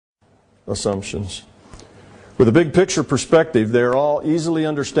assumptions. With a big picture perspective, they are all easily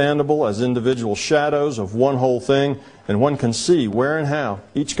understandable as individual shadows of one whole thing, and one can see where and how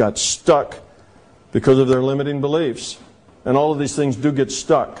each got stuck because of their limiting beliefs. And all of these things do get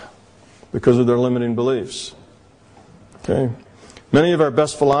stuck because of their limiting beliefs. Okay? Many of our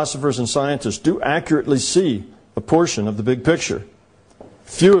best philosophers and scientists do accurately see a portion of the big picture.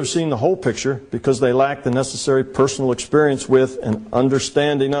 Few have seen the whole picture because they lack the necessary personal experience with and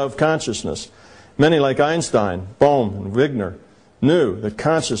understanding of consciousness. Many, like Einstein, Bohm, and Wigner, knew that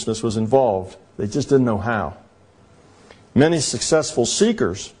consciousness was involved. They just didn't know how. Many successful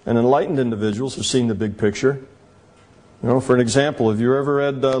seekers and enlightened individuals have seen the big picture. You know, for an example, have you ever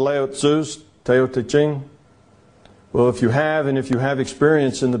read Lao Tzu's Tao Te Ching? Well, if you have, and if you have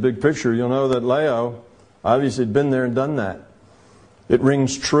experience in the big picture, you'll know that Lao obviously had been there and done that. It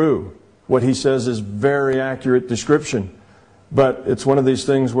rings true. What he says is very accurate description. But it's one of these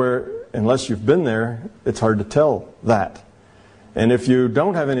things where, unless you've been there, it's hard to tell that. And if you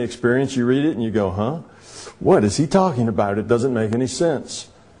don't have any experience, you read it and you go, huh? What is he talking about? It doesn't make any sense.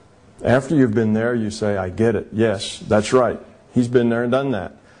 After you've been there, you say, I get it. Yes, that's right. He's been there and done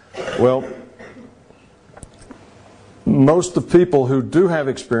that. Well, most of the people who do have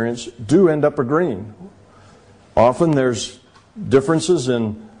experience do end up agreeing. Often there's differences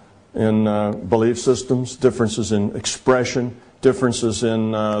in belief systems, differences in expression, differences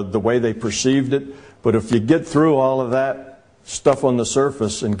in the way they perceived it. But if you get through all of that stuff on the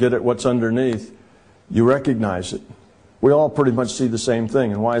surface and get at what's underneath, you recognize it. We all pretty much see the same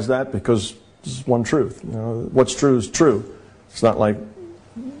thing. And why is that? Because this is one truth. You know, what's true is true. It's not like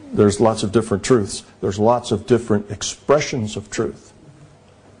there's lots of different truths. There's lots of different expressions of truth.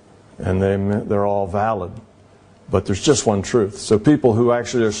 And they're all valid. But there's just one truth. So people who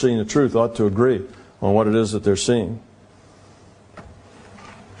actually are seeing the truth ought to agree on what it is that they're seeing.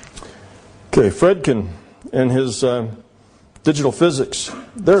 Okay, Fredkin and his digital physics,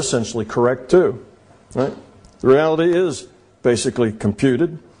 they're essentially correct too. Right? The reality is basically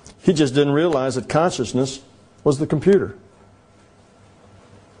computed. He just didn't realize that consciousness was the computer.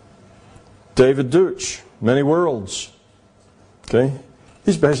 David Deutsch, many worlds. Okay?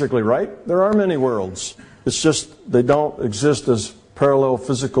 He's basically right. There are many worlds. It's just they don't exist as parallel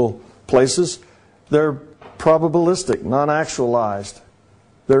physical places. They're probabilistic, non-actualized.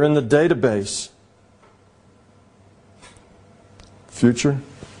 They're in the database. Future,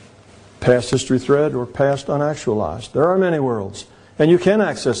 past history thread, or past unactualized. There are many worlds. And you can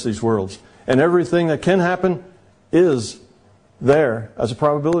access these worlds. And everything that can happen is there as a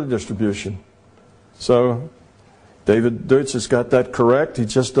probability distribution. So David Deutsch has got that correct. He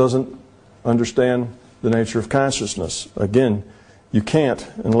just doesn't understand the nature of consciousness. Again, you can't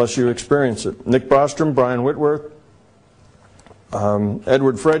unless you experience it. Nick Bostrom, Brian Whitworth,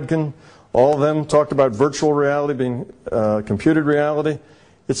 Edward Fredkin, all of them talked about virtual reality being computed reality.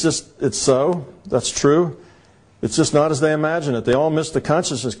 It's so. That's true. It's just not as they imagine it. They all miss the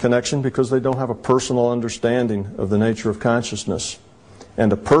consciousness connection because they don't have a personal understanding of the nature of consciousness.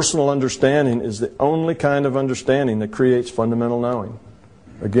 And a personal understanding is the only kind of understanding that creates fundamental knowing.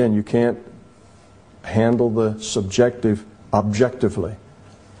 Again, you can't handle the subjective objectively.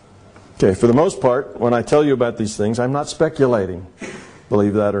 Okay, for the most part, when I tell you about these things, I'm not speculating.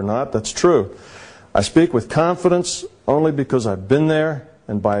 Believe that or not, that's true. I speak with confidence only because I've been there,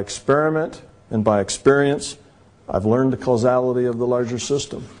 and by experiment and by experience, I've learned the causality of the larger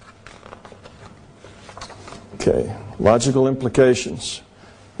system. Okay, logical implications.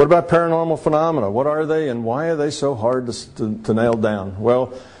 What about paranormal phenomena? What are they and why are they so hard to nail down?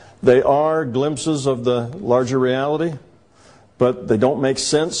 Well, they are glimpses of the larger reality, but they don't make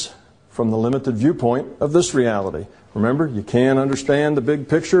sense from the limited viewpoint of this reality. Remember, you can't understand the big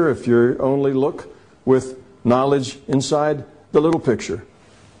picture if you only look with knowledge inside the little picture.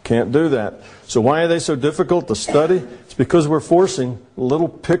 Can't do that. So why are they so difficult to study? It's because we're forcing little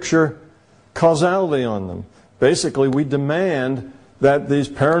picture causality on them. Basically, we demand that these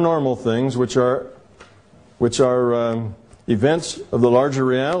paranormal things, which are events of the larger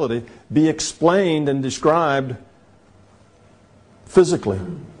reality, be explained and described physically.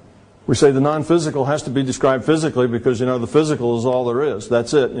 We say the non-physical has to be described physically because, you know, the physical is all there is.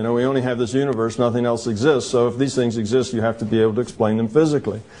 That's it. You know, we only have this universe, nothing else exists. So if these things exist, you have to be able to explain them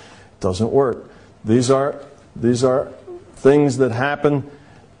physically. It doesn't work. These are things that happen.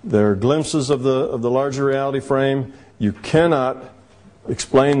 They're glimpses of the larger reality frame. You cannot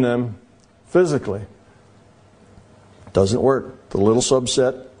explain them physically. It doesn't work. The little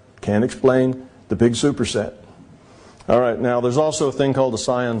subset can't explain the big superset. All right, now there's also a thing called the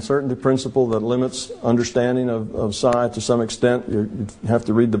psi uncertainty principle that limits understanding of psi to some extent. You have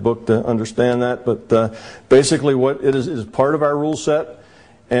to read the book to understand that, but basically what it is part of our rule set,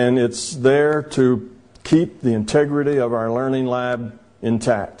 and it's there to keep the integrity of our learning lab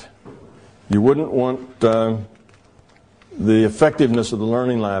intact. You wouldn't want the effectiveness of the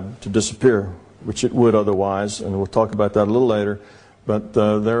learning lab to disappear, which it would otherwise, and we'll talk about that a little later, but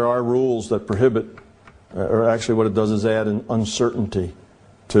there are rules that prohibit, or actually what it does is add an uncertainty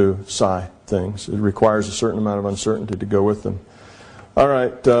to psi things. It requires a certain amount of uncertainty to go with them. All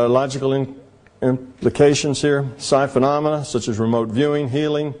right, logical implications here. Psi phenomena such as remote viewing,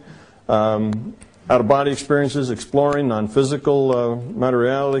 healing, out-of-body experiences, exploring, non-physical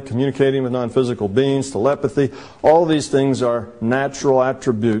materiality, communicating with non-physical beings, telepathy. All these things are natural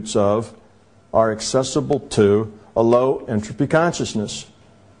attributes of, are accessible to a low entropy consciousness.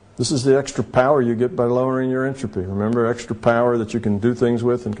 This is the extra power you get by lowering your entropy. Remember, extra power that you can do things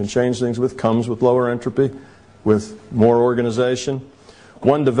with and can change things with comes with lower entropy, with more organization.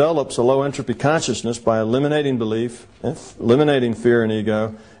 One develops a low entropy consciousness by eliminating belief, eliminating fear and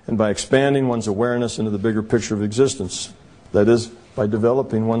ego, and by expanding one's awareness into the bigger picture of existence. That is, by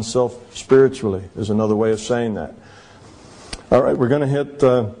developing oneself spiritually, is another way of saying that. All right, we're going to hit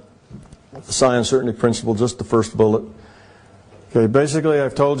the psi uncertainty principle, just the first bullet. Okay, basically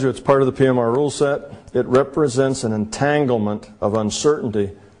I've told you it's part of the PMR rule set. It represents an entanglement of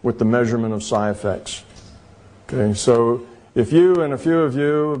uncertainty with the measurement of psi effects. Okay, so if you and a few of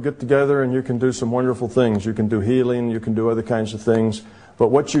you get together and you can do some wonderful things, you can do healing, you can do other kinds of things, but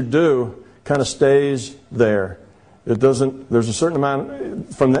what you do kind of stays there. It doesn't, there's a certain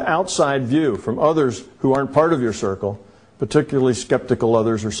amount, from the outside view, from others who aren't part of your circle, particularly skeptical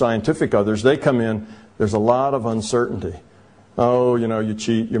others or scientific others, they come in, there's a lot of uncertainty. Oh, you know, you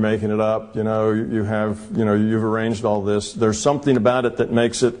cheat, you're making it up, you know, you've arranged all this. There's something about it that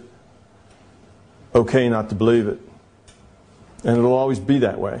makes it okay not to believe it. And it'll always be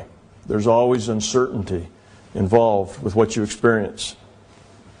that way. There's always uncertainty involved with what you experience.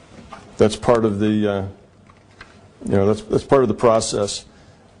 That's part of the, that's part of the process.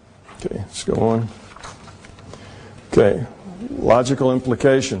 Okay, let's go on. Okay, logical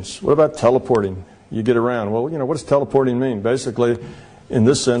implications. What about teleporting? You get around. Well, what does teleporting mean? Basically, in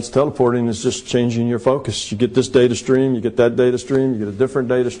this sense, teleporting is just changing your focus. You get this data stream, you get that data stream, you get a different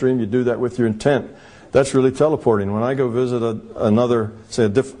data stream, you do that with your intent. That's really teleporting. When I go visit another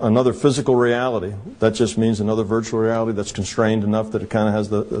physical reality, that just means another virtual reality that's constrained enough that it kind of has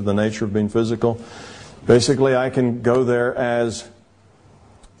the nature of being physical. Basically, I can go there as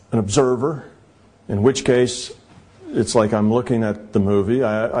an observer, in which case it's like I'm looking at the movie.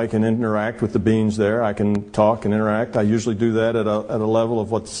 I can interact with the beings there. I can talk and interact. I usually do that at a level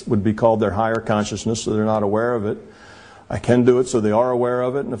of what would be called their higher consciousness, so they're not aware of it. I can do it so they are aware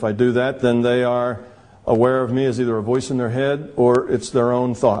of it, and if I do that, then they are aware of me as either a voice in their head or it's their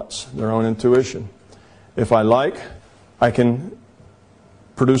own thoughts, their own intuition. If I like, I can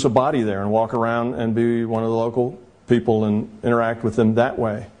produce a body there and walk around and be one of the local people and interact with them that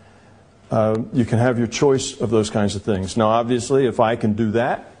way. You can have your choice of those kinds of things. Now, obviously, if I can do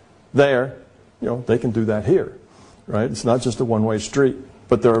that there, they can do that here, right? It's not just a one-way street.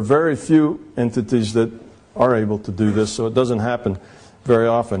 But there are very few entities that are able to do this, so it doesn't happen very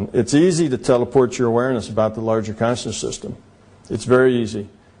often. It's easy to teleport your awareness about the larger conscious system. It's very easy.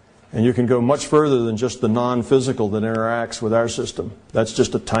 And you can go much further than just the non-physical that interacts with our system. That's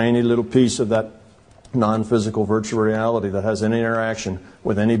just a tiny little piece of that non-physical virtual reality that has any interaction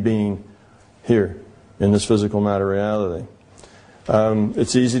with any being here in this physical matter reality.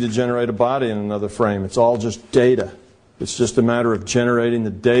 It's easy to generate a body in another frame. It's all just data. It's just a matter of generating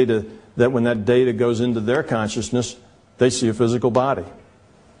the data that when that data goes into their consciousness, they see a physical body.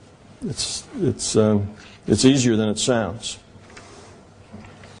 It's easier than it sounds.